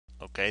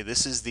Okay,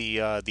 this is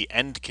the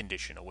end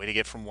condition, a way to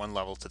get from one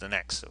level to the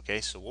next.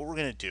 Okay, so what we're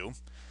going to do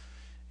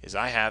is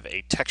I have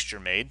a texture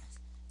made,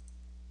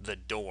 the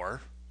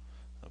door.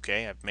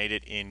 Okay, I've made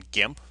it in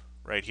GIMP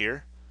right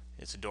here.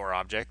 It's a door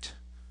object.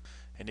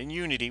 And in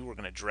Unity, we're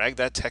going to drag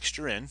that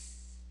texture in.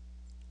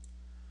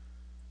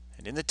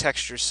 And in the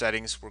texture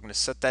settings, we're going to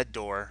set that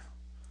door.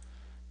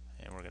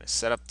 And we're going to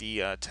set up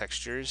the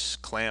textures,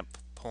 clamp,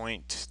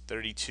 point,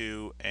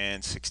 32,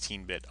 and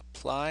 16-bit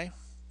apply.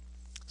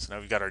 So now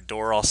we've got our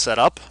door all set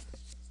up.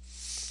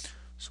 So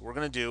what we're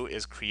going to do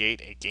is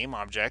create a game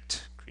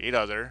object, create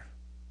other,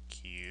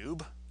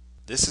 cube.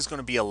 This is going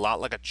to be a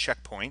lot like a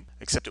checkpoint,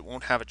 except it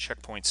won't have a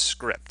checkpoint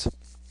script.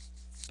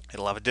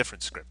 It'll have a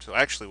different script. So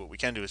actually what we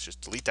can do is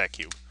just delete that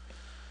cube.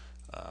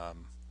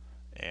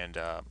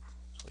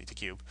 Delete the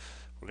cube.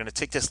 We're going to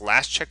take this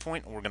last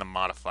checkpoint and we're going to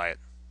modify it.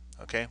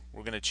 Okay,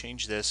 we're going to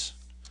change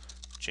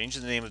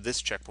the name of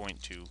this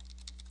checkpoint to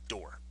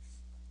door.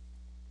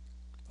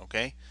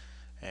 Okay,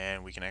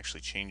 and we can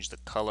actually change the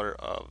color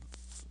of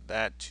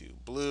that to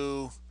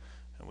blue,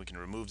 and we can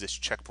remove this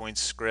checkpoint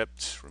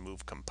script,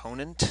 remove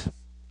component.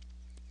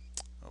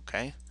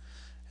 Okay,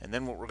 and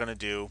then what we're going to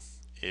do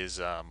is,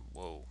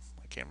 whoa,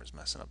 my camera's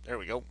messing up. There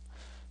we go.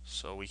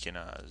 So we can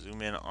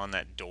zoom in on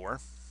that door.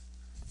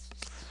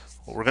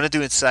 What we're going to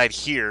do inside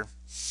here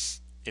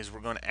is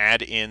we're going to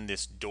add in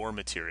this door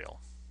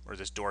material, or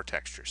this door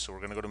texture. So we're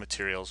going to go to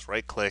materials,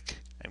 right click,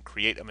 and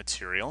create a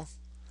material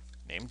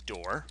named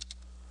door.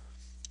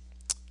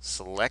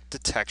 Select the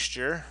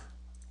texture,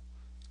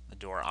 the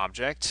door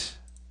object,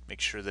 make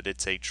sure that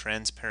it's a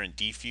transparent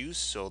diffuse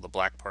so the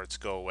black parts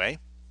go away.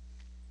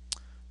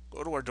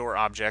 Go to our door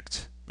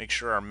object, make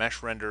sure our mesh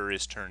renderer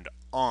is turned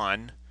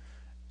on,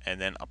 and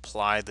then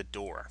apply the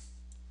door.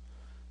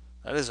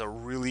 That is a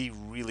really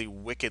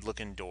wicked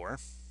looking door,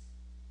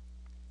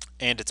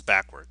 and it's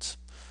backwards.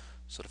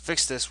 So to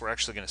fix this, we're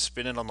actually going to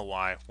spin it on the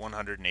Y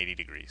 180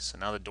 degrees. So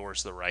now the door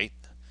is the right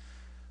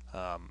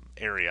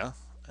area,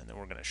 and then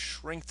we're going to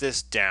shrink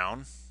this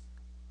down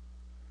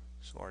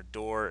so our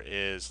door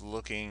is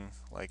looking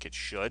like it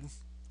should.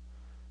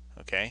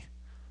 Okay,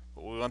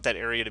 but we want that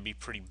area to be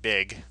pretty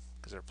big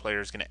because our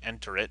player is going to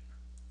enter it.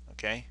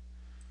 Okay,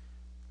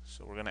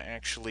 so we're going to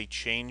actually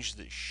change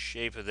the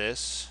shape of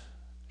this,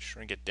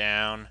 shrink it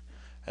down,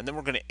 and then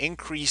we're going to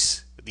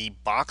increase the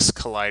box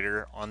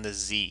collider on the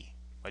Z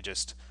by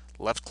just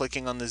left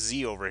clicking on the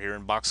Z over here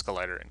in box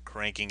collider and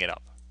cranking it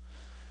up.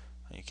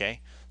 Okay,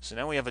 so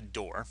now we have a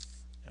door,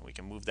 and we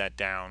can move that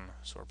down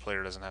so our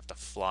player doesn't have to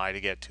fly to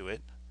get to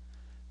it.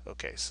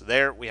 Okay, so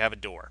there we have a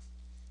door.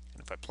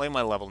 And if I play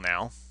my level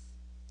now,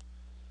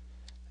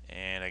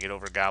 and I get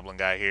over Goblin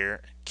Guy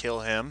here,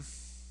 kill him,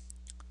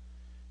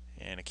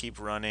 and I keep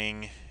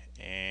running,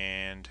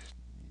 and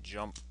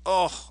jump.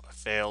 Oh, I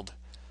failed.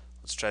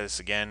 Let's try this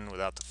again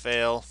without the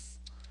fail.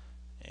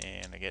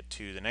 And I get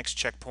to the next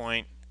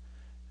checkpoint,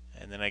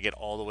 and then I get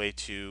all the way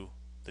to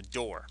the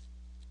door.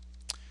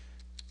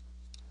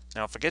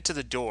 Now if I get to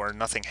the door,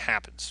 nothing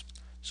happens.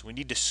 So we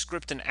need to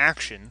script an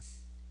action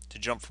to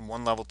jump from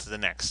one level to the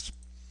next.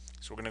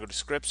 So we're going to go to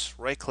scripts,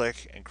 right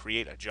click, and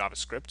create a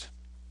JavaScript.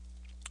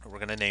 And we're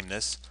going to name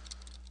this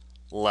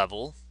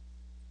level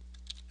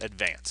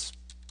advance.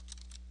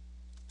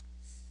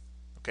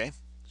 Okay,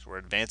 so we're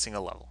advancing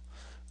a level.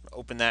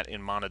 Open that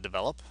in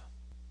MonoDevelop.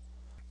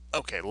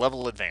 Okay,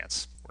 level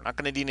advance. We're not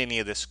going to need any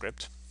of this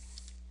script.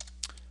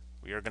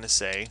 We are going to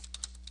say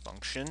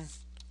function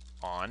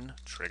on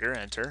trigger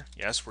enter.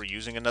 Yes, we're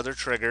using another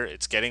trigger.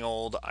 It's getting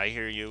old. I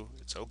hear you.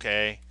 It's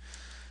okay.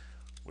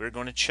 We're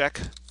going to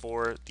check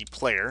for the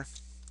player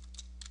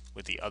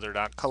with the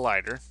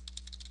other.collider.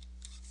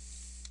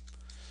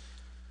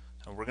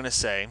 And we're going to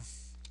say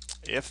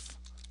if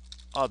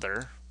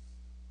other.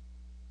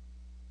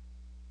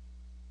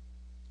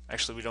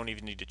 Actually, we don't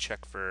even need to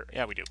check for,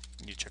 yeah, we do.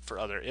 We need to check for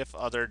other. If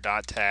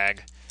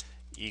other.tag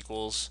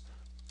equals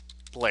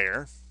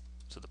player.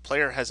 So the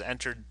player has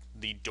entered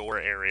the door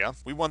area.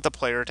 We want the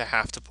player to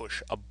have to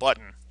push a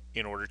button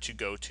in order to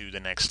go to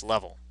the next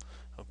level.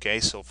 Okay,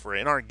 so for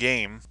in our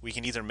game, we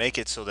can either make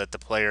it so that the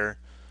player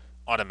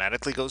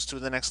automatically goes to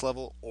the next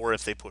level, or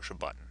if they push a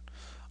button.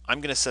 I'm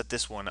going to set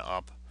this one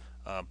up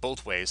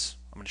both ways.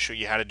 I'm going to show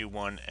you how to do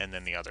one and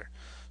then the other.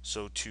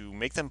 So to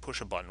make them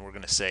push a button, we're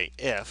going to say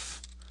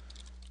if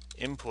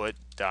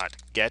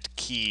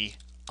input.getKey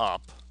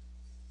up.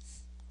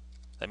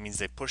 That means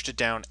they pushed it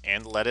down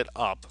and let it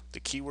up.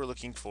 The key we're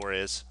looking for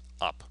is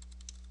up,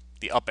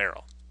 the up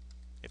arrow.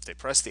 If they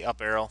press the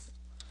up arrow,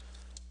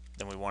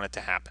 then we want it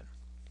to happen.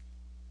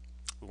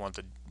 We want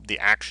the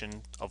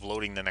action of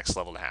loading the next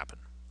level to happen.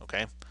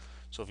 Okay,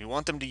 so if you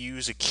want them to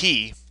use a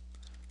key,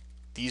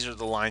 these are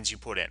the lines you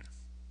put in,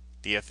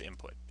 the if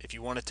input. If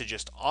you want it to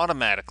just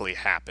automatically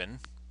happen,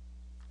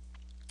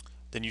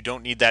 then you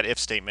don't need that if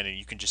statement, and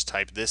you can just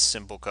type this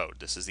simple code.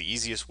 This is the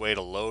easiest way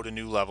to load a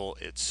new level.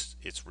 It's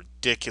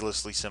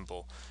ridiculously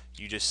simple.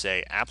 You just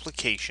say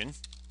application,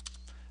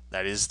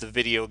 that is the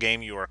video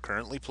game you are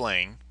currently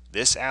playing,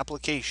 this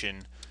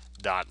application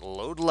dot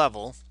load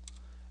level,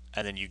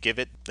 and then you give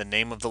it the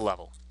name of the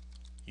level.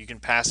 you can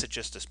pass it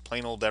just as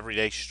plain old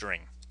everyday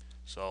string.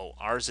 So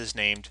ours is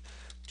named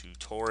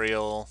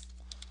tutorial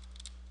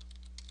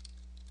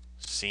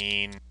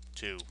scene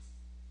 2.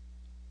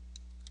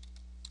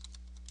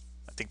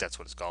 I think that's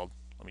what it's called.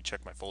 Let me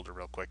check my folder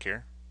real quick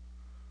here.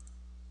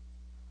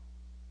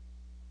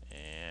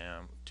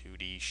 And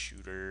 2D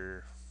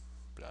shooter,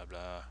 blah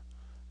blah,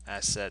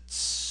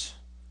 assets,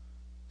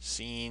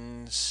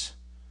 scenes,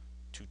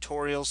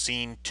 tutorial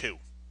scene 2.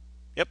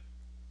 Yep,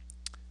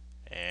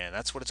 and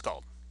that's what it's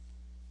called.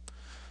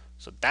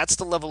 So that's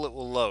the level it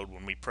will load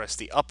when we press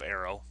the up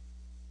arrow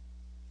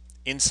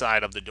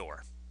inside of the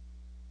door.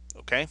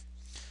 Okay?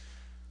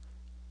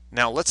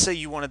 Now let's say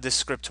you wanted this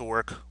script to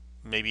work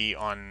maybe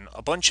on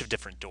a bunch of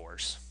different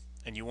doors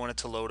and you want it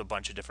to load a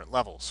bunch of different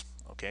levels.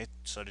 Okay,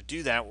 so to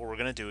do that, what we're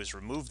going to do is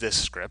remove this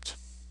script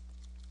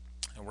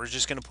and we're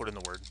just going to put in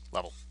the word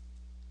level.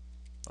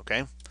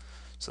 Okay,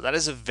 so that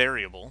is a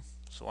variable.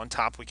 So on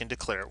top we can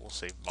declare it. We'll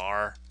say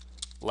var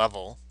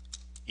level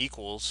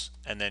equals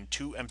and then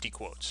 2 empty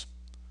quotes.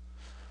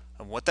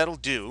 And what that'll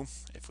do,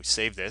 if we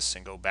save this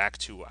and go back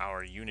to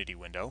our Unity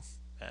window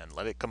and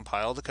let it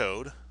compile the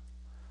code,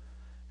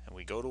 and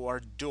we go to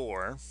our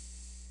door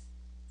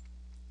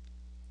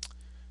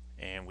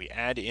and we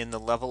add in the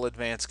level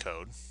advance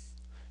code,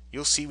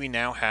 you'll see we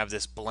now have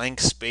this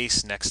blank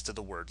space next to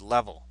the word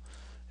level.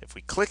 If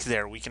we click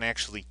there, we can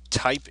actually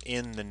type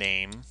in the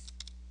name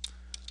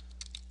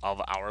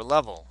of our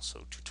level.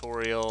 So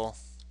tutorial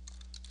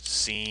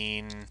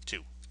scene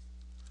 2.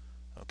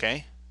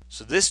 Okay?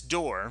 So this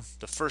door,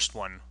 the first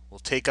one, will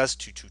take us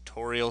to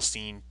tutorial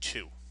scene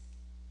 2.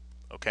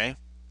 Okay?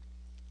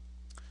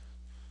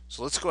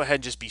 So let's go ahead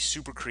and just be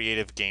super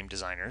creative game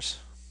designers.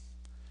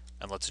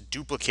 And let's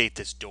duplicate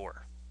this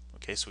door.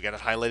 Okay, so we got it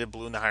highlighted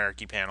blue in the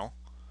hierarchy panel.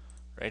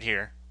 Right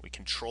here. We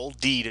Control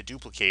D to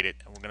duplicate it,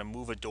 and we're going to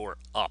move a door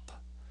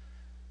up.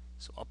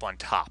 So up on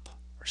top,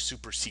 our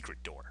super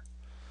secret door.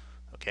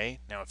 Okay,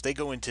 now if they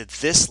go into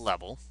this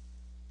level,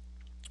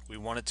 we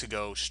want it to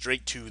go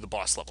straight to the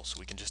boss level, so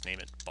we can just name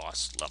it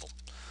boss level.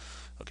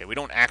 Okay, we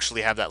don't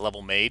actually have that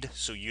level made,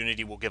 so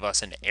Unity will give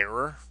us an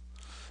error,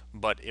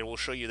 but it will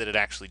show you that it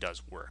actually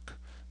does work.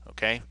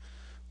 Okay,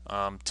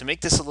 to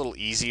make this a little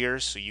easier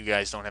so you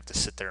guys don't have to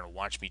sit there and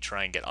watch me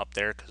try and get up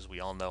there, because we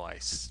all know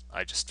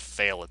I just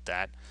fail at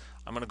that,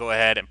 I'm going to go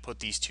ahead and put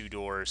these 2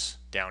 doors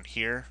down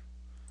here.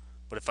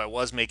 But if I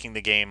was making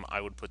the game, I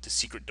would put the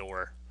secret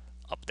door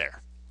up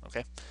there.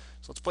 Okay,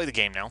 so let's play the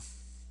game now.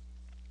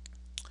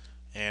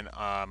 And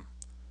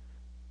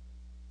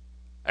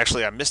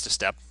actually, I missed a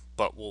step,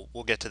 but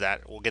we'll get to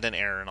that. We'll get an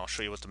error, and I'll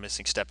show you what the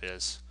missing step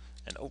is.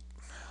 And oh,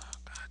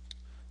 God,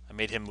 I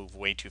made him move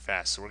way too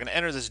fast. So we're going to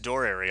enter this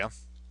door area,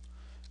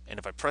 and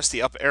if I press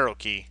the up arrow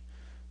key,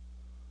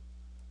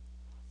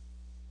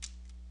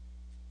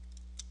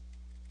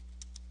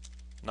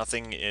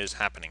 nothing is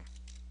happening,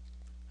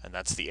 and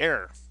that's the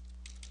error.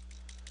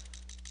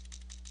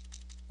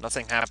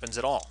 Nothing happens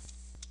at all.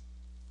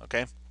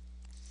 Okay?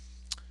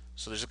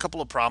 So there's a couple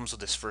of problems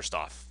with this first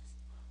off.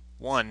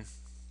 One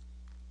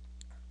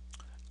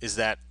is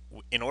that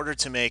in order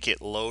to make it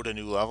load a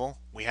new level,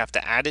 we have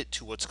to add it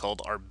to what's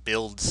called our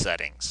build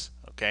settings.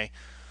 Okay?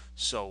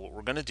 So what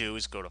we're going to do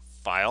is go to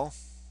File,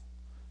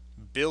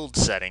 Build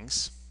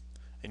Settings,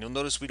 and you'll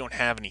notice we don't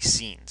have any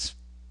scenes.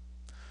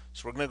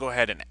 So we're going to go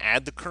ahead and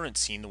add the current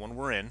scene, the one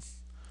we're in.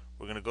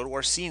 We're going to go to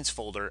our scenes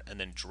folder and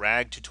then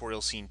drag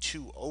tutorial scene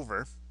 2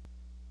 over.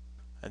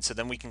 And so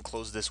then we can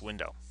close this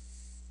window.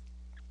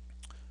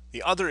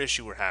 The other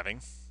issue we're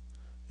having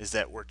is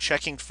that we're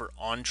checking for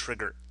on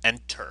trigger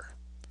enter.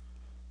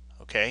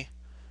 Okay?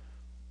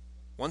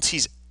 Once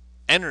he's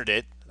entered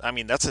it, I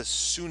mean that's as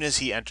soon as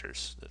he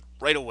enters,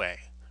 right away.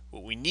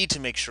 What we need to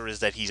make sure is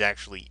that he's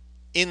actually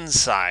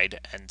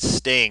inside and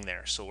staying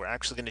there. So we're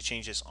actually going to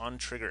change this on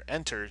trigger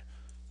enter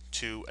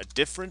to a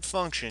different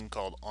function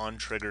called on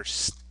trigger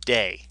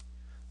stay.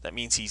 That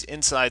means he's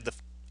inside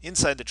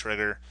the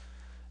trigger,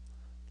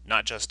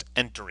 not just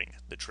entering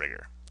the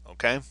trigger.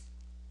 Okay?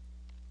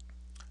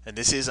 And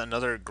this is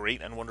another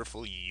great and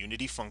wonderful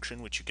Unity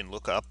function which you can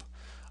look up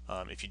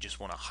if you just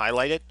want to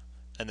highlight it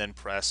and then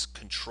press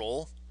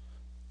Control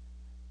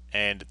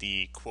and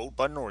the quote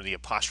button or the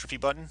apostrophe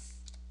button.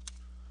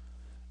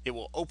 It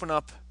will open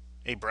up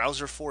a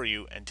browser for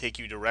you and take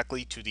you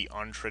directly to the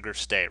onTrigger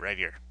stay right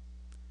here.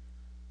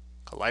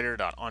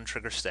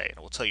 Collider.onTriggerStay, and it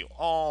will tell you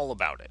all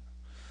about it.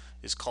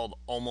 It's called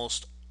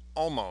almost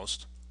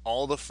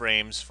all the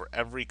frames for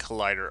every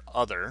collider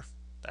other,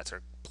 that's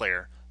our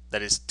player,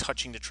 that is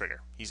touching the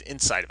trigger. He's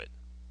inside of it.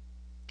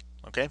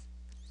 Okay?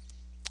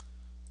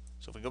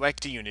 So if we go back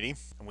to Unity,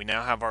 and we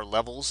now have our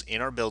levels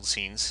in our build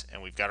scenes,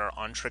 and we've got our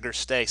on-trigger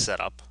stay set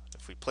up,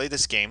 if we play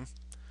this game,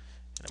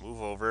 and I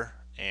move over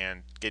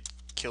and get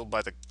killed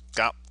by the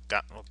oh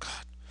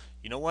God.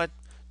 You know what?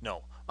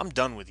 No, I'm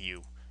done with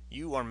you.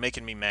 You are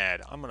making me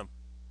mad. I'm gonna...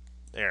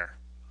 There.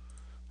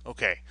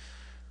 Okay.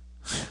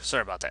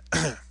 Sorry about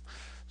that.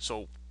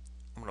 So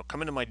I'm going to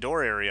come into my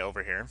door area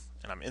over here,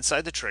 and I'm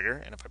inside the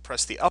trigger, and if I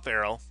press the up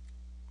arrow,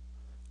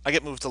 I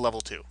get moved to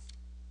level 2.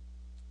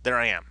 There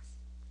I am.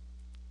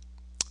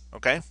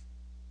 Okay?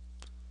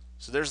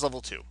 So there's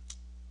level 2.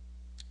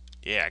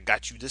 Yeah, I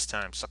got you this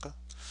time, sucker.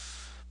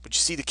 But you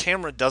see, the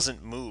camera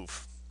doesn't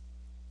move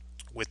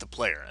with the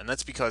player, and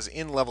that's because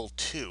in level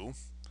 2,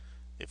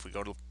 if we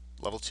go to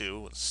level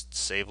 2, let's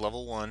save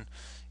level 1.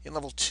 In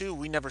level 2,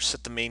 we never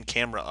set the main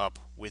camera up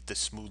with the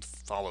smooth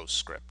follow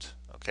script.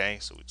 Okay,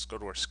 so let's go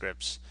to our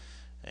scripts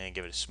and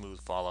give it a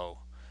smooth follow,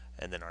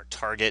 and then our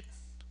target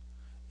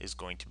is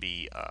going to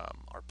be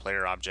our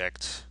player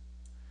object,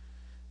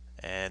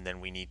 and then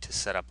we need to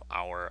set up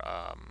our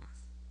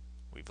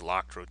we've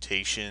locked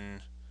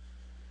rotation,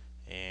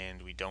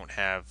 and we don't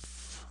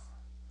have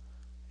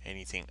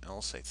anything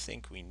else I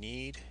think we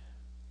need.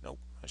 Nope,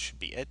 that should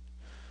be it.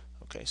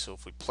 Okay, so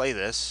if we play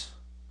this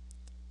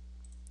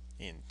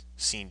in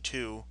scene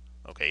 2,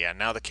 okay, yeah,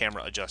 now the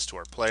camera adjusts to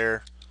our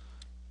player,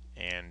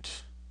 and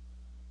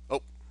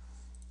oh,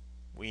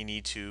 we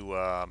need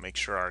to make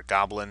sure our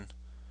goblin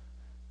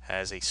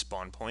has a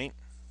spawn point.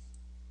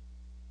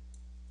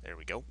 There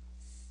we go.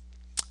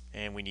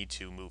 And we need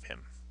to move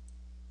him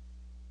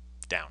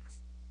down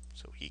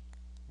so he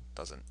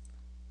doesn't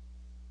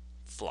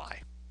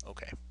fly.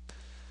 Okay,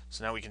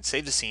 so now we can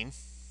save the scene.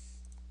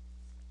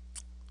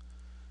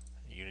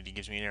 Unity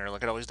gives me an error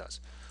like it always does.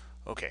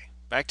 Okay,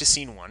 back to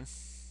scene 1,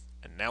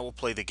 and now we'll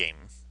play the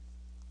game.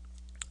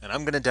 And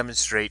I'm going to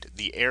demonstrate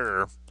the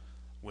error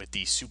with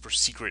the super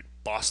secret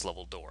boss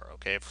level door.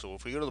 Okay, so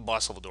if we go to the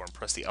boss level door and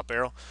press the up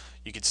arrow,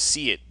 you can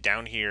see it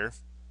down here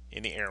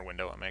in the error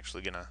window. I'm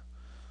actually going to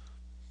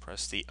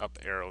press the up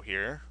arrow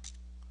here,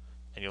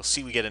 and you'll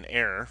see we get an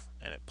error,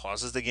 and it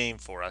pauses the game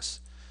for us,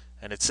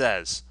 and it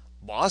says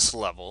boss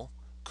level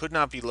could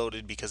not be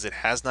loaded because it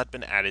has not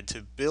been added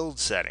to build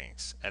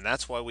settings. And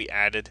that's why we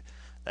added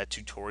that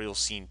tutorial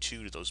scene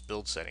 2 to those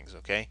build settings.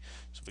 Okay,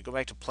 so if we go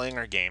back to playing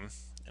our game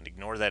and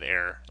ignore that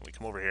error, and we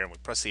come over here and we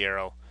press the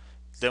arrow,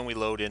 then we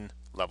load in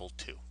level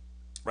 2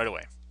 right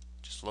away.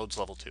 Just loads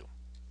level 2.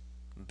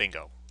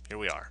 Bingo, here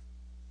we are.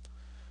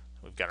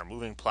 We've got our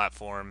moving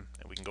platform,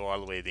 and we can go all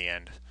the way to the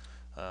end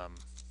and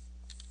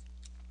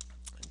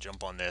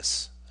jump on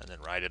this and then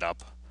ride it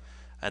up,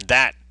 and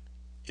that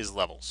is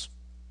levels.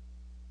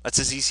 That's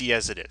as easy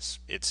as it is.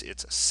 It's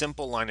a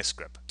simple line of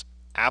script.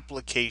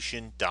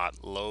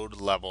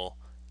 Application.load level,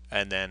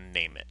 and then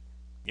name it.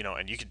 You know,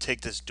 and you can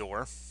take this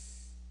door.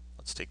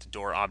 Let's take the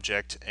door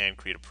object and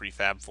create a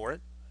prefab for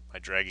it by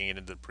dragging it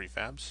into the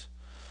prefabs.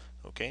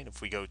 Okay, and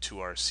if we go to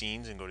our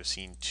scenes and go to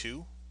scene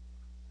 2,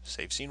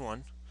 save scene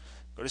 1,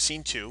 go to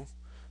scene 2,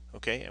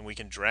 okay, and we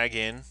can drag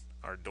in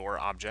our door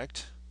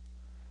object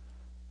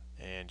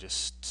and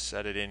just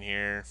set it in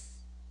here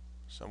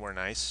somewhere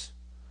nice,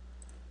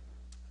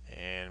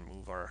 and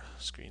move our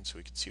screen so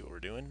we can see what we're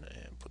doing,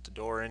 and put the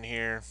door in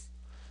here,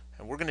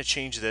 and we're going to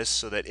change this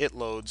so that it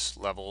loads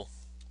level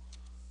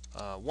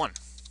 1.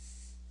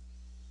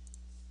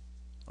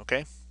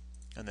 Okay,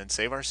 and then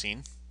save our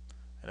scene,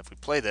 and if we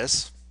play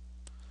this,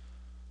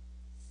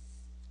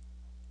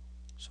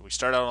 so we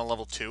start out on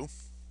level 2,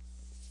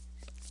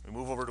 we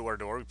move over to our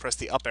door, we press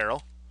the up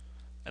arrow,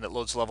 and it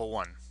loads level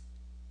 1.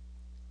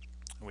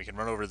 And we can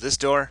run over to this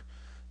door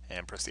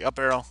and press the up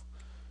arrow,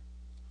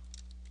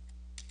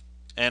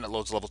 and it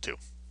loads level 2.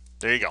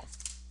 There you go.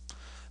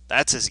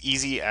 That's as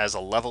easy as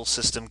a level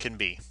system can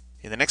be.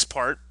 In the next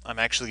part, I'm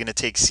actually going to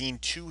take scene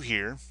 2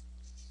 here,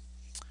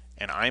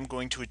 and I'm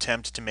going to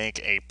attempt to make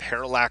a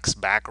parallax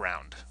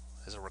background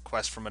as a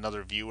request from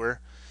another viewer.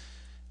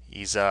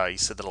 He said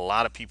that a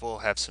lot of people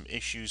have some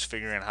issues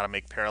figuring out how to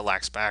make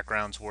parallax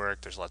backgrounds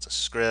work. There's lots of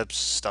scripts,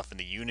 stuff in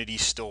the Unity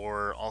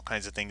store, all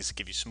kinds of things to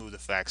give you smooth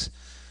effects.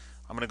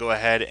 I'm going to go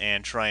ahead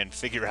and try and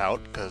figure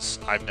out, because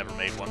I've never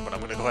made one, but I'm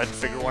going to go ahead and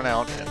figure one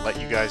out and let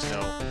you guys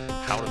know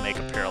how to make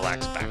a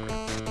parallax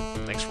background.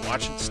 Thanks for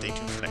watching. Stay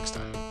tuned for next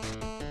time.